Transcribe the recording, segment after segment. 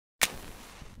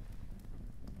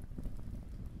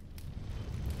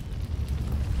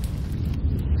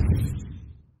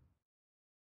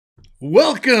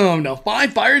Welcome to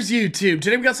Five Fires YouTube.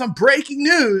 Today we got some breaking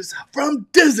news from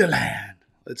Disneyland.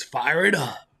 Let's fire it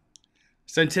up.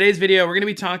 So in today's video, we're going to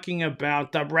be talking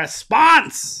about the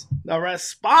response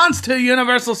to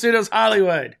Universal Studios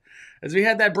Hollywood. As we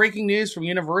had that breaking news from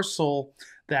Universal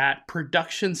that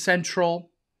Production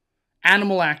Central,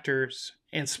 animal actors,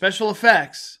 and special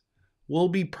effects will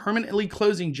be permanently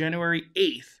closing January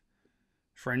 8th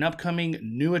for an upcoming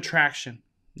new attraction.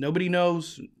 Nobody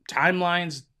knows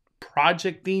timelines,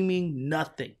 project theming,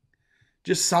 nothing.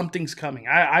 Just something's coming.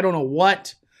 I don't know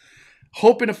what.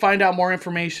 Hoping to find out more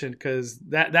information because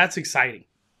that's exciting.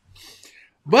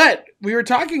 But we were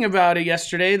talking about it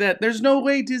yesterday that there's no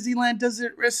way Disneyland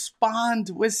doesn't respond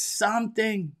with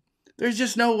something. There's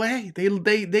just no way.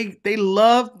 They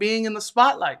love being in the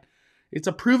spotlight. It's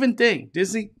a proven thing.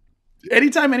 Disney,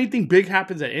 anytime anything big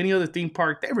happens at any other theme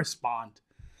park, they respond.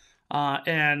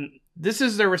 And this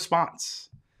is their response.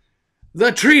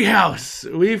 The Treehouse.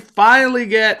 We finally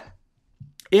get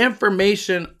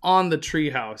information on the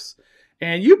Treehouse.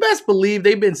 And you best believe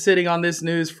they've been sitting on this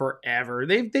news forever.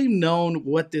 They've known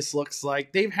what this looks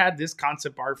like. They've had this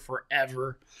concept art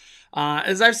forever.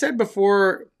 As I've said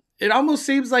before, it almost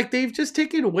seems like they've just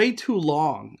taken way too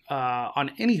long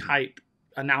on any hype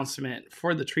announcement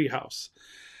for the Treehouse.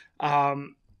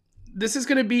 This is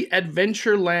going to be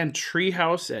Adventureland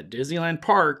Treehouse at Disneyland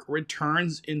Park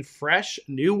returns in fresh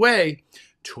new way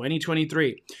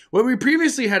 2023. What we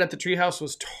previously had at the Treehouse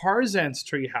was Tarzan's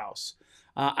Treehouse.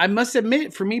 I must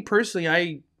admit, for me personally,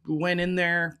 I went in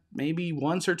there maybe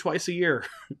once or twice a year.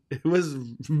 It was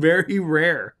very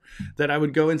rare that I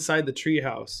would go inside the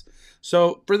Treehouse.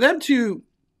 So for them to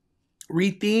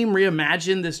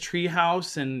reimagine this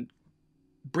Treehouse and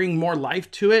bring more life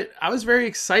to it, I was very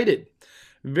excited.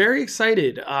 Very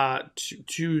excited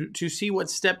to see what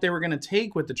step they were going to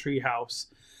take with the Treehouse.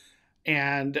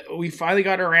 And we finally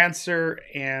got our answer,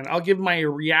 and I'll give my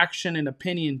reaction and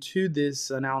opinion to this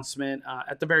announcement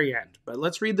at the very end. But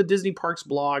let's read the Disney Parks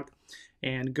blog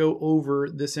and go over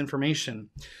this information.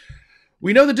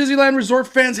 We know the Disneyland Resort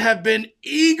fans have been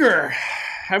eager.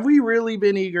 Have we really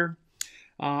been eager?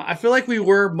 I feel like we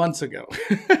were months ago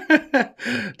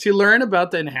to learn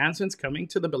about the enhancements coming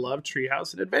to the beloved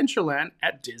Treehouse and Adventureland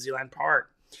at Disneyland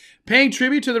Park. Paying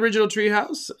tribute to the original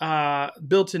Treehouse,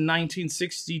 built in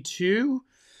 1962,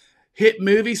 hit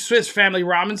movie Swiss Family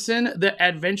Robinson, the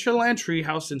Adventureland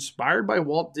Treehouse, inspired by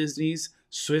Walt Disney's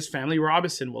Swiss Family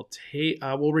Robinson,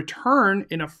 will return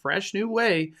in a fresh new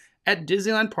way at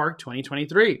Disneyland Park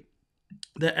 2023.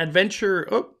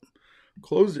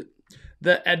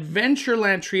 The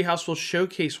Adventureland Treehouse will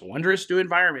showcase wondrous new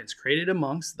environments created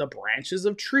amongst the branches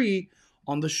of tree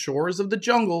on the shores of the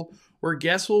jungle, where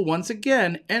guests will once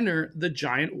again enter the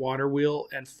giant water wheel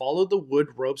and follow the wood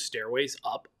rope stairways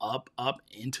up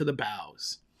into the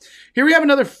boughs. Here we have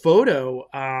another photo.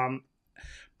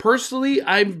 Personally,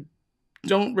 I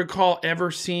don't recall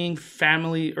ever seeing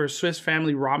Family or Swiss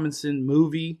Family Robinson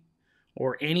movie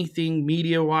or anything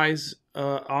media-wise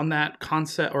on that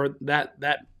concept or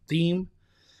that theme.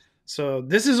 So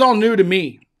this is all new to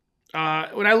me.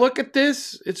 When I look at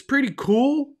this, it's pretty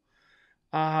cool.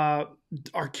 Are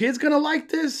kids gonna like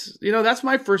this? You know, that's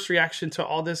my first reaction to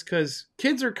all this because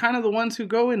kids are kind of the ones who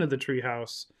go into the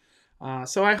Treehouse.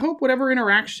 So I hope whatever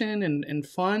interaction and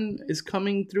fun is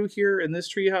coming through here in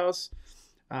this Treehouse,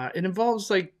 it involves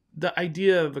like the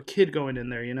idea of a kid going in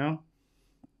there, you know?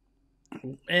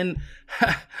 And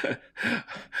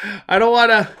I don't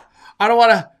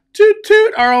wanna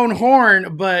toot our own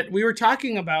horn, but we were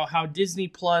talking about how Disney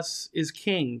Plus is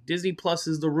king. Disney Plus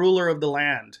is the ruler of the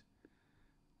land.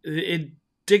 It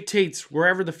dictates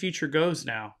wherever the future goes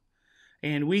now.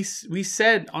 And we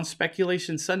said on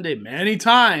Speculation Sunday many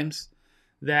times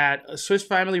that a Swiss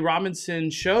Family Robinson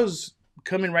shows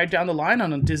coming right down the line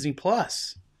on Disney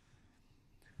Plus.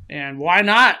 And why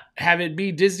not have it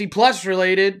be Disney Plus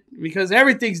related? Because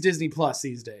everything's Disney Plus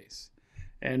these days.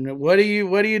 And what do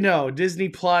you know? Disney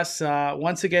Plus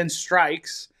once again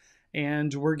strikes,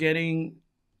 and we're getting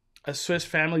a Swiss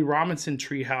Family Robinson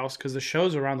Treehouse because the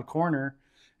show's around the corner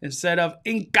instead of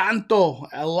Encanto.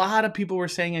 A lot of people were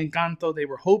saying Encanto. They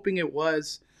were hoping it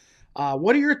was.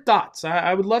 What are your thoughts?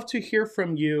 I would love to hear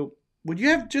from you. Would you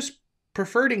have just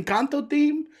preferred Encanto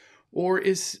theme, or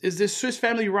is this Swiss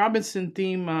Family Robinson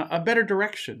theme a better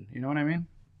direction? You know what I mean?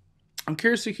 I'm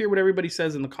curious to hear what everybody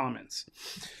says in the comments.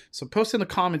 So post in the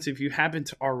comments if you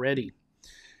haven't already.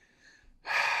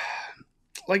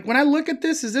 Like, when I look at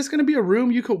this, is this going to be a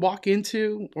room you could walk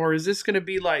into? Or is this going to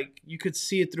be like you could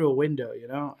see it through a window, you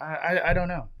know? I don't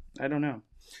know. I don't know.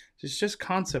 It's just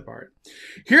concept art.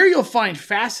 Here you'll find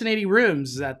fascinating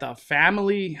rooms that the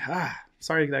family...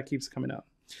 sorry that keeps coming up.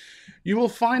 You will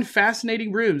find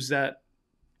fascinating rooms that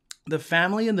the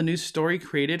family in the new story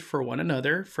created for one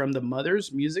another, from the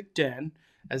mother's music den,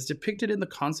 as depicted in the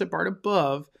concept art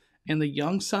above, and the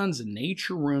young son's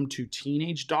nature room to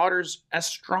teenage daughter's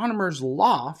astronomer's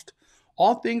loft.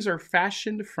 All things are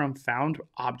fashioned from found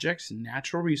objects,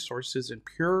 natural resources, and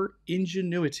pure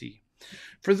ingenuity.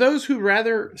 For those who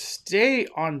rather stay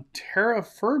on terra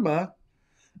firma,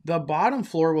 the bottom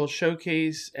floor will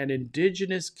showcase an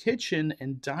indigenous kitchen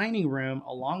and dining room,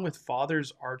 along with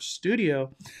Father's art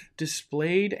studio,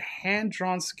 displayed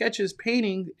hand-drawn sketches,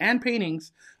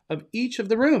 paintings of each of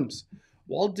the rooms.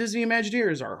 Walt Disney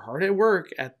Imagineers are hard at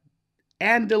work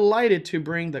and delighted to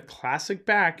bring the classic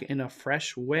back in a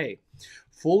fresh way,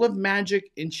 full of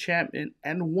magic, enchantment,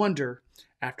 and wonder.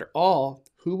 After all,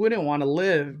 who wouldn't want to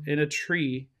live in a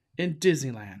tree in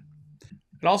Disneyland?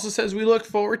 It also says we look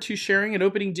forward to sharing an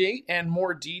opening date and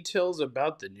more details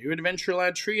about the new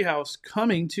Adventureland Treehouse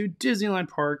coming to Disneyland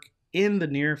Park in the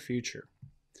near future.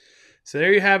 So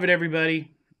there you have it,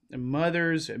 everybody. The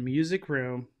mother's music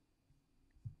room.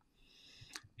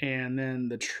 And then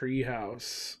the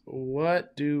treehouse.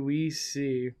 What do we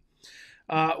see?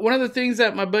 One of the things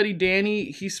that my buddy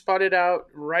Danny, he spotted out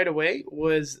right away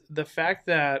was the fact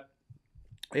that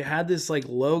it had this like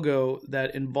logo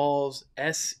that involves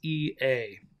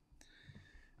SEA.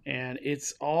 And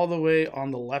it's all the way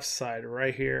on the left side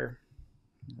right here.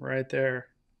 Right there.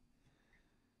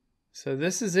 So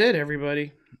this is it,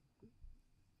 everybody.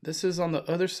 This is on the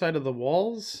other side of the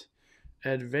walls.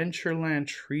 Adventureland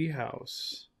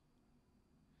Treehouse.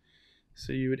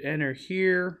 So you would enter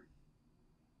here.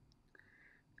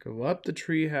 Go up the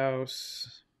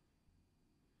treehouse.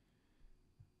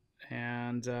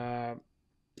 And I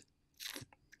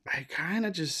kind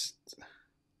of just,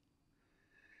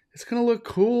 it's going to look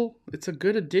cool. It's a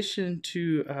good addition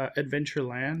to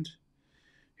Adventureland.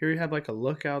 Here you have like a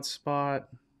lookout spot.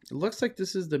 It looks like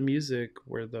this is the music,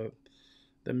 where the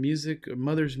music,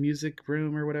 mother's music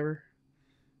room or whatever.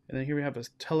 And then here we have a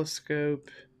telescope.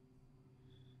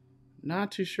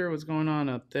 Not too sure what's going on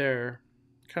up there.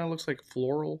 Kind of looks like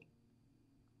floral.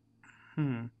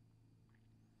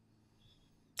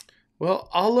 Well,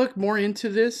 I'll look more into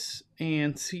this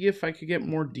and see if I could get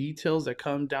more details that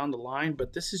come down the line.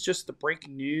 But this is just the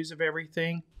breaking news of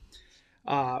everything.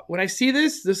 When I see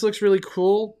this looks really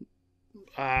cool.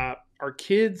 Are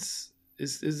kids,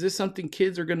 is this something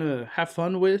kids are going to have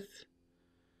fun with?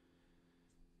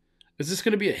 Is this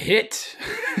going to be a hit?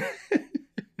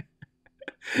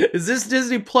 Is this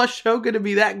Disney Plus show going to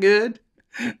be that good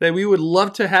that we would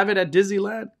love to have it at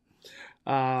Disneyland?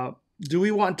 Do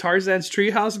we want Tarzan's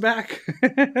Treehouse back?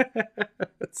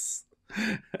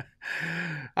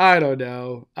 I don't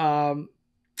know.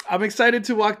 I'm excited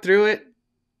to walk through it.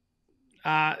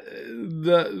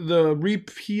 The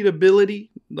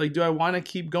repeatability, like, do I want to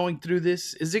keep going through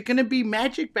this? Is it going to be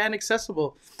Magic Band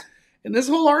accessible? In this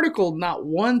whole article, not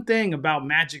one thing about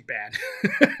Magic Band.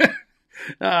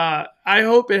 I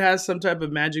hope it has some type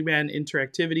of Magic Band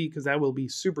interactivity, because that will be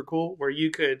super cool, where you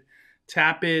could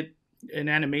tap it, an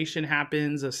animation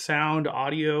happens, a sound,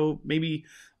 audio, maybe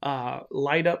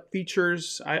light up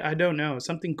features. I don't know,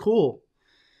 something cool.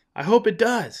 I hope it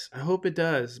does.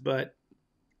 But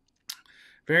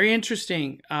very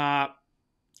interesting. I'm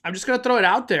just gonna throw it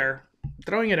out there.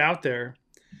 Throwing it out there.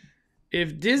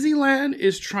 If Disneyland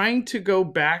is trying to go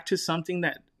back to something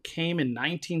that came in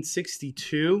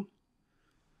 1962,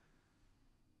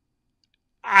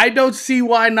 I don't see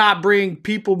why not bring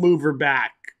People Mover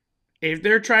back. If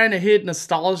they're trying to hit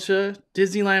nostalgia,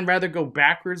 Disneyland rather go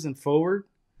backwards than forward.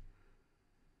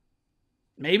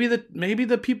 Maybe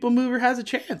the People Mover has a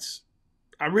chance.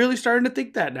 I'm really starting to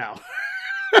think that now.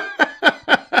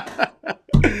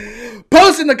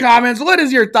 Post in the comments, what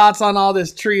is your thoughts on all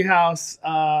this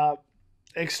treehouse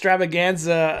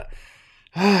extravaganza?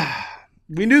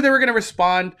 We knew they were going to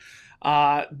respond.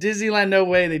 Disneyland, no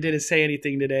way they didn't say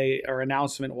anything today or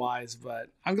announcement wise, but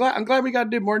I'm glad we got to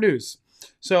do more news.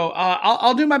 So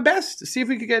I'll do my best to see if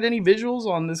we could get any visuals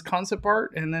on this concept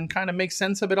art and then kind of make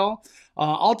sense of it all.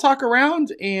 I'll talk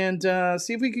around and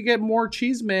see if we could get more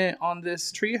cheesemate on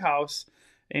this treehouse.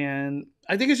 And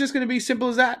I think it's just going to be simple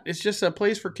as that. It's just a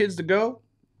place for kids to go,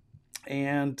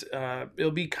 and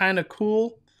it'll be kind of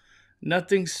cool.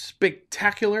 Nothing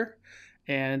spectacular,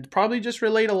 and probably just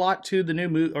relate a lot to the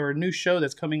new show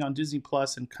that's coming on Disney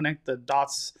Plus and connect the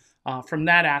dots from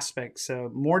that aspect.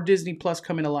 So more Disney Plus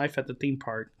coming to life at the theme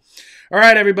park. All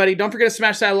right, everybody, don't forget to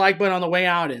smash that like button on the way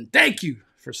out, and thank you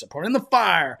for supporting the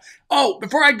fire. Oh,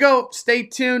 before I go, stay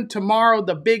tuned. Tomorrow,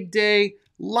 the big day,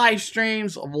 live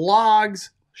streams, vlogs,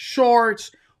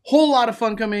 shorts, whole lot of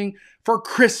fun coming for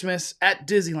Christmas at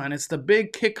Disneyland. It's the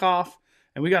big kickoff,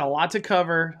 and we got a lot to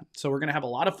cover, so we're going to have a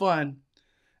lot of fun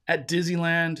at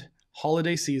Disneyland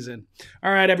holiday season.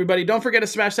 All right, everybody, don't forget to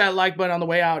smash that like button on the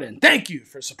way out, and thank you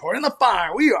for supporting the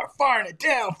fire. We are firing it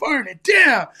down, firing it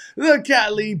down. The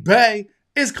Cat Lee Bay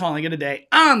is calling it a day.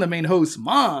 I'm the main host,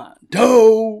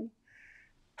 Mondo.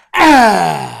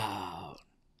 Ah!